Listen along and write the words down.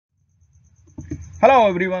Hello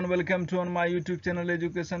everyone, welcome to on my YouTube channel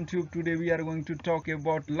Education Tube. Today we are going to talk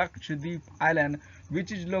about Lakshadweep Island,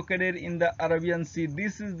 which is located in the Arabian Sea.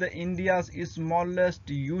 This is the India's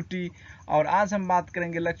smallest UT और आज हम बात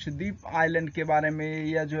करेंगे Lakshadweep island के बारे में।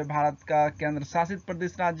 यह जो है भारत का केंद्र शासित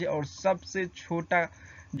प्रदेश राज्य और सबसे छोटा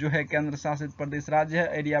जो है केंद्र शासित प्रदेश राज्य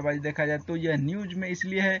है। एरिया वाइज देखा जाए तो यह न्यूज में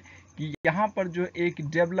इसलिए है कि यहाँ पर जो एक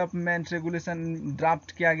डेवलपमेंट रेगुलेशन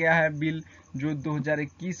ड्राफ्ट किया गया है बिल जो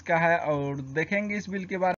 2021 का है, और देखेंगे इस बिल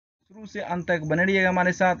के बारे में। शुरू से अंत तक बने रहिएगा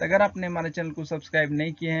हमारे साथ। अगर आपने हमारे चैनल को सब्सक्राइब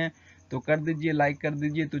नहीं किए हैं तो कर दीजिए, लाइक कर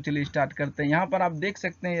दीजिए। तो चलिए स्टार्ट करते हैं। यहाँ पर आप देख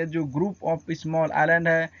सकते हैं यह जो ग्रुप ऑफ स्मॉल आइलैंड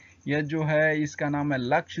है, यह जो है इसका नाम है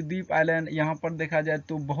लक्षद्वीप आइलैंड। यहाँ पर देखा जाए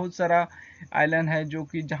तो बहुत सारा आइलैंड है जो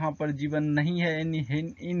कि जहाँ पर जीवन नहीं है,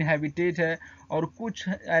 इनहैबिटेट है, और कुछ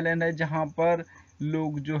आइलैंड है जहाँ पर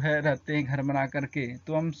लोग जो है रहते हैं घर बना करके।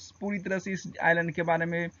 तो हम पूरी तरह से इस आइलैंड के बारे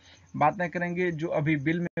में बातें करेंगे। जो अभी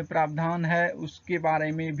बिल में प्रावधान है उसके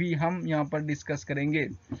बारे में भी हम यहाँ पर डिस्कस करेंगे।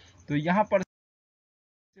 तो यहाँ पर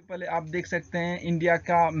सबसे पहले आप देख सकते हैं इंडिया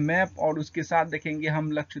का मैप, और उसके साथ देखेंगे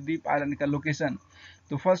हम लक्षद्वीप आइलैंड का लोकेशन।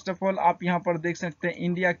 तो फर्स्ट ऑफ ऑल आप यहाँ पर देख सकते हैं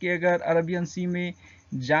इंडिया के अगर अरबियन सी में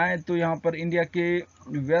जाएं तो यहाँ पर इंडिया के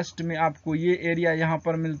वेस्ट में आपको ये एरिया यहाँ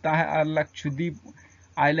पर मिलता है लक्षद्वीप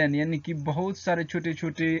आइलैंड, यानी कि बहुत सारे छोटे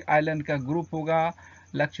छोटे आइलैंड का ग्रुप होगा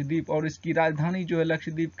लक्षद्वीप। और इसकी राजधानी जो है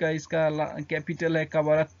लक्षद्वीप का, इसका कैपिटल है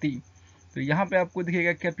कवरत्ती। तो यहाँ पे आपको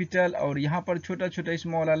दिखेगा कैपिटल, और यहाँ पर छोटा छोटा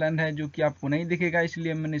स्मॉल आइलैंड है जो कि आपको नहीं दिखेगा,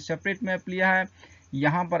 इसलिए मैंने सेपरेट मैप लिया है।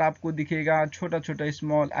 यहाँ पर आपको दिखेगा छोटा छोटा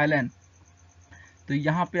स्मॉल आइलैंड। तो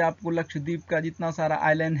यहाँ पे आपको लक्षद्वीप का जितना सारा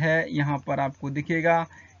आइलैंड है यहाँ पर आपको दिखेगा।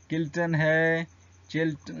 किल्टन है,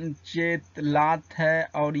 चेतलात है,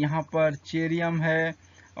 और यहाँ पर चेरियम है,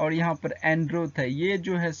 और यहाँ पर एंड्रोथ है। ये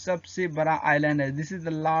जो है सबसे बड़ा आइलैंड है। This is the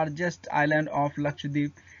largest island of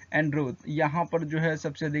Lakshadweep Androth. यहाँ पर जो है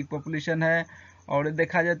सबसे अधिक पॉपुलेशन है। और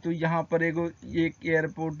देखा जाए तो यहाँ पर एक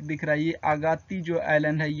एयरपोर्ट दिख रहा है, ये आगाती जो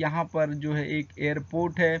आइलैंड है, यहाँ पर जो है एक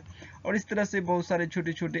एयरपोर्ट है। और इस तरह से बहुत सारे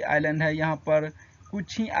छोटे छोटे आइलैंड है। यहाँ पर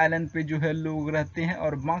कुछ ही आइलैंड पे जो है लोग रहते हैं,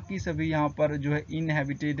 और बाकी सभी यहाँ पर जो है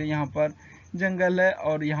इनहैबिटेड है। यहाँ पर जंगल है,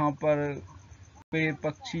 और यहाँ पर पेड़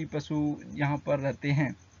पक्षी पशु यहाँ पर रहते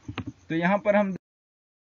हैं। तो यहाँ पर हम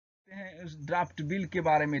देखते हैं इस ड्राफ्ट बिल के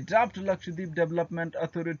बारे में। Draft Lakshadweep development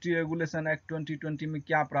authority regulation act 2020 में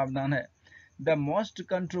क्या प्रावधान है। The most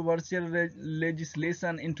controversial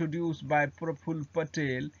legislation introduced by Praful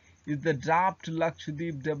Patel is the draft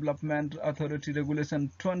Lakshadweep Development Authority Regulation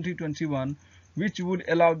 2021, which would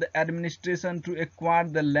allow the administration to acquire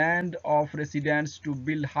the land of residents to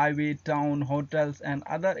build highway, town, hotels and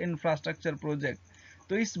other infrastructure projects।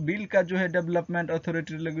 तो इस bill का जो है development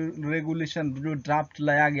authority regulation जो draft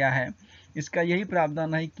लाया गया है, इसका यही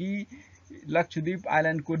प्रावधान है कि लक्षद्वीप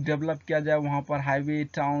आइलैंड को डेवलप किया जाए, वहाँ पर हाईवे,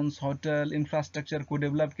 टाउन्स, होटल, इंफ्रास्ट्रक्चर को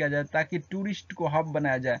डेवलप किया जाए, ताकि टूरिस्ट को हब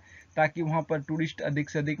बनाया जाए, ताकि वहाँ पर टूरिस्ट अधिक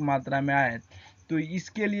से अधिक मात्रा में आए। तो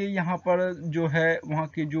इसके लिए यहाँ पर जो है वहाँ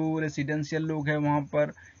के जो रेसिडेंशियल लोग हैं वहाँ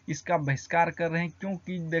पर इसका बहिष्कार कर रहे हैं,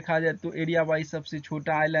 क्योंकि देखा जाए तो एरिया वाइज सबसे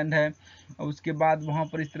छोटा आइलैंड है। और उसके बाद वहाँ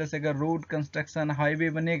पर इस तरह से अगर रोड कंस्ट्रक्शन, हाईवे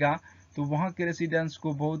बनेगा तो वहाँ के रेसिडेंट्स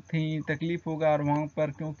को बहुत ही तकलीफ होगा, और वहाँ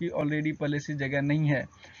पर क्योंकि ऑलरेडी पहले से जगह नहीं है।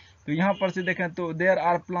 तो यहाँ पर से देखें तो there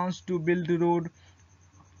are plans to build road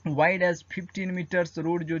wide as 15 metres.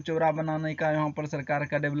 Road जो चौड़ा बनाने का यहाँ पर सरकार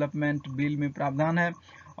का डेवलपमेंट बिल में प्रावधान है।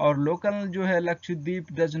 और लोकल जो है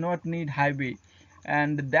Lakshadweep does not need highway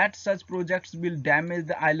and that such projects will damage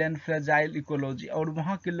the island fragile ecology. और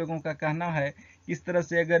वहाँ के लोगों का कहना है इस तरह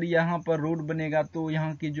से अगर यहाँ पर रोड बनेगा तो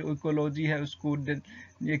यहाँ की जो इकोलॉजी है उसको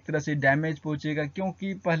एक तरह से डैमेज पहुँचेगा,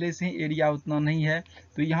 क्योंकि पहले से ही एरिया उतना नहीं है।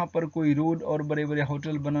 तो यहाँ पर कोई रोड और बड़े बड़े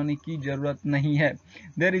होटल बनाने की ज़रूरत नहीं है।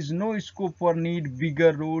 There is no scope for need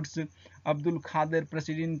bigger roads, Abdul Khadar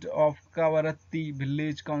president of Kavaratti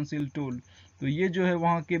village council toll. तो ये जो है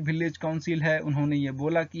वहाँ के विलेज काउंसिल है, उन्होंने ये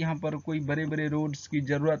बोला कि यहाँ पर कोई बड़े बड़े रोड्स की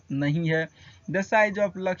ज़रूरत नहीं है। The size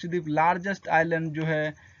of Lakshadweep largest island जो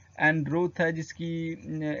है एंड्रोथ है,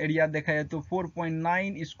 जिसकी एरिया देखा जाए तो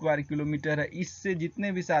 4.9 स्क्वायर किलोमीटर है। इससे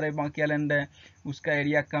जितने भी सारे बाकी आइलैंड है उसका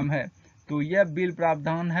एरिया कम है। तो यह बिल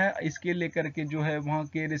प्रावधान है, इसके लेकर के जो है वहाँ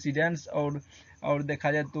के रेसिडेंट्स और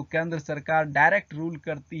देखा जाए तो केंद्र सरकार डायरेक्ट रूल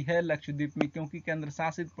करती है लक्षद्वीप में, क्योंकि केंद्र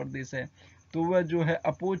शासित प्रदेश है। तो वह जो है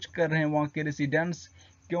अपोज कर रहे हैं वहाँ के रेसिडेंट्स,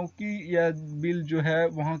 क्योंकि यह बिल जो है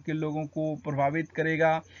वहाँ के लोगों को प्रभावित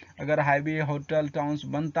करेगा। अगर हाईवे, होटल, टाउन्स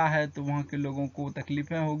बनता है तो वहाँ के लोगों को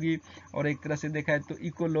तकलीफें होगी, और एक तरह से देखा जाए तो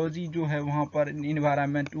इकोलॉजी जो है वहाँ पर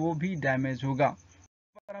इन्वायरमेंट वो भी डैमेज होगा।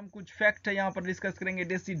 हम कुछ फैक्ट है यहाँ पर डिस्कस करेंगे।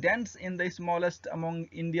 Residents in the smallest among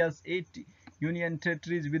India's 8 union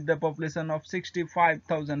territories with the population of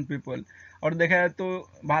 65,000 people. और देखा जाए तो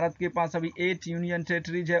भारत के पास अभी 8 यूनियन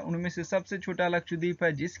टेरिटरीज है, उनमें से सबसे छोटा लक्षद्वीप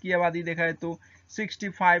है जिसकी आबादी देखा जाए तो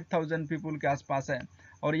 65,000 पीपल के आसपास है।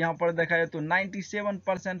 और यहाँ पर देखा जाए तो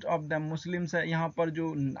 97% ऑफ द मुस्लिम्स है, यहाँ पर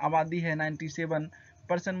जो आबादी है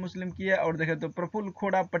 97% मुस्लिम की है। और देखें तो प्रफुल्ल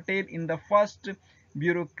खोड़ा Patel in the first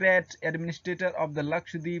bureaucrat administrator of the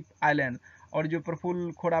Lakshadweep island. और जो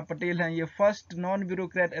प्रफुल्ल खोड़ा पटेल हैं ये फर्स्ट नॉन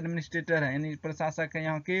ब्यूरोक्रेट एडमिनिस्ट्रेटर हैं, यानी प्रशासक है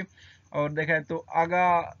यहाँ के। और देखा है तो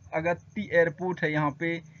अगत्ती एयरपोर्ट है यहाँ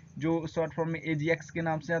पे, जो शॉर्ट फॉर्म में AGX के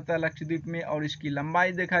नाम से आता है लक्षद्वीप में। और इसकी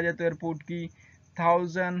लंबाई देखा जाए तो एयरपोर्ट की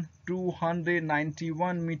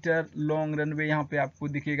 1291 मीटर लॉन्ग रनवे यहाँ पे आपको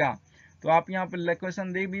दिखेगा। तो आप यहाँ पे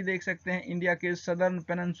लोकेशन भी देख सकते हैं। इंडिया के सदर्न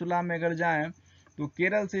पेनिनसुला में अगर जाएं तो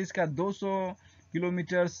केरल से इसका 200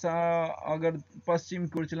 किलोमीटर अगर पश्चिम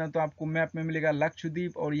की ओर चलें तो आपको मैप में मिलेगा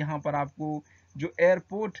लक्षद्वीप। और यहाँ पर आपको जो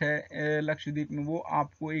एयरपोर्ट है लक्षद्वीप में वो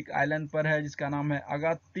आपको एक आइलैंड पर है जिसका नाम है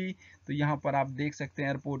अगत्ती। तो यहाँ पर आप देख सकते हैं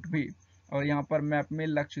एयरपोर्ट भी, और यहाँ पर मैप में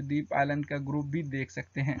लक्षद्वीप आइलैंड का ग्रुप भी देख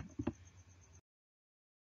सकते हैं।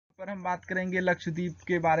 पर हम बात करेंगे लक्षद्वीप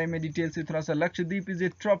के बारे में डिटेल से थोड़ा सा। Lakshadweep is a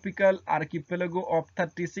tropical archipelago of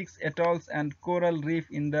 36 atolls and coral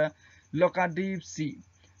reef in the Lakshadweep सी।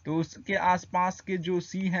 तो उसके आसपास के जो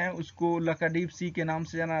सी हैं उसको लक्षद्वीप सी के नाम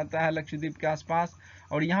से जाना जाता है लक्षद्वीप के आसपास।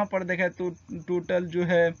 और यहाँ पर देखें तो टोटल जो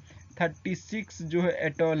है 36 जो है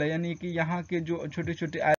एटॉल है, यानी कि यहाँ के जो छोटे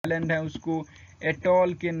छोटे आइलैंड हैं उसको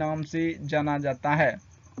एटॉल के नाम से जाना जाता है।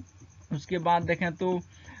 उसके बाद देखें तो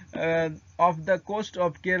of the coast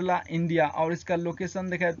of Kerala India, और इसका लोकेशन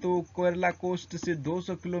देखा तो केरला कोस्ट से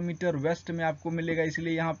 200 किलोमीटर वेस्ट में आपको मिलेगा,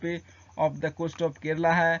 इसलिए यहाँ पे of the coast of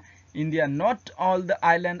Kerala है India. Not all the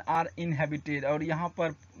island are inhabited, और यहाँ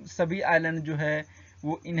पर सभी आइलैंड जो है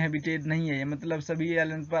वो इनहेबिटेड नहीं है, मतलब सभी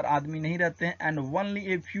आइलैंड पर आदमी नहीं रहते हैं। And only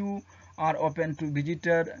a few are open to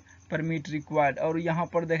visitor permit required, और यहाँ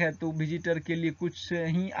पर देखें तो विजिटर के लिए कुछ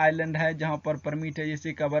ही आइलैंड है जहाँ पर परमिट है,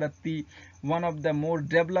 जैसे Kavaratti. One of the more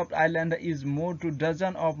developed island is more to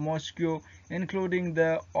dozen of Moscow including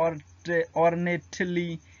the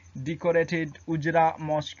ऑर्नेटली डिकोरेटेड उजरा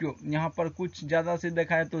मॉस्को। यहाँ पर कुछ ज़्यादा से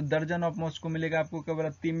देखा है तो दर्जन ऑफ मॉस्को मिलेगा आपको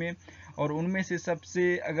कवरत्ती में, और उनमें से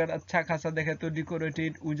सबसे अगर अच्छा खासा देखें तो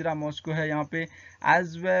डिकोरेटेड उजरा मॉस्को है यहाँ पे।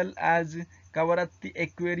 As well as Kavaratti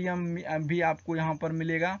aquarium भी आपको यहाँ पर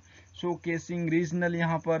मिलेगा, शो केसिंग रीजनल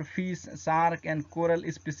यहाँ पर fish, shark and coral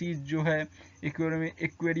species जो है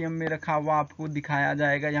एक्वेरियम में रखा हुआ आपको दिखाया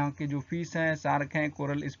जाएगा, यहाँ के जो फिश हैं, शार्क हैं,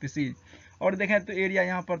 कोरल स्पीसीज। और देखें तो एरिया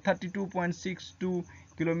यहाँ पर 32.62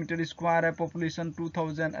 किलोमीटर स्क्वायर है। पॉपुलेशन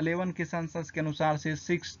 2011 के सेंसस के अनुसार से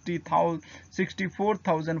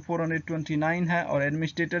 64,429 है। और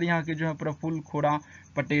एडमिनिस्ट्रेटर यहाँ के जो है प्रफुल्ल खोड़ा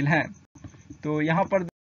पटेल हैं। तो यहाँ पर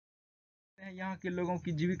यहाँ के लोगों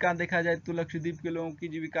की जीविका देखा जाए तो लक्षद्वीप के लोगों की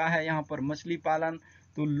जीविका है यहाँ पर मछली पालन।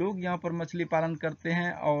 तो लोग यहाँ पर मछली पालन करते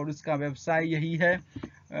हैं और उसका व्यवसाय यही है।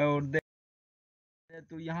 और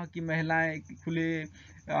तो यहाँ की महिलाएं खुले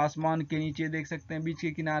आसमान के नीचे देख सकते हैं बीच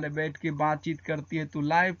के किनारे बैठ के बातचीत करती है। तो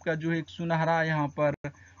लाइफ का जो एक सुनहरा यहाँ पर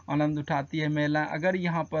आनंद उठाती है महिला। अगर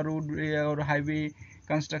यहाँ पर रोड और हाईवे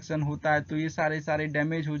कंस्ट्रक्शन होता है तो ये सारे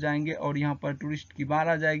डैमेज हो जाएंगे और यहाँ पर टूरिस्ट की बाढ़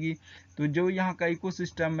आ जाएगी, तो जो यहाँ का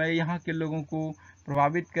इकोसिस्टम है यहाँ के लोगों को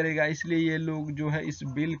प्रभावित करेगा। इसलिए ये लोग जो है इस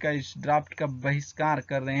बिल का, इस ड्राफ्ट का बहिष्कार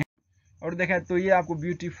कर रहे हैं। और देखा तो ये आपको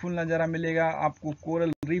ब्यूटीफुल नज़ारा मिलेगा, आपको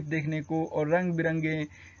कोरल रीफ देखने को और रंग बिरंगे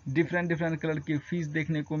डिफरेंट कलर के फिश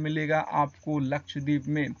देखने को मिलेगा आपको लक्षद्वीप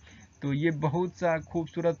में। तो ये बहुत सा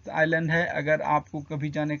खूबसूरत आइलैंड है, अगर आपको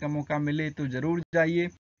कभी जाने का मौका मिले तो ज़रूर जाइए।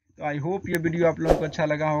 तो आई होप ये वीडियो आप लोगों को अच्छा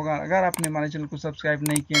लगा होगा। अगर आपने हमारे चैनल को सब्सक्राइब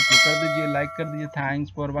नहीं किया तो कर दीजिए, लाइक कर दीजिए।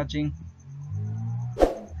 Thanks for watching.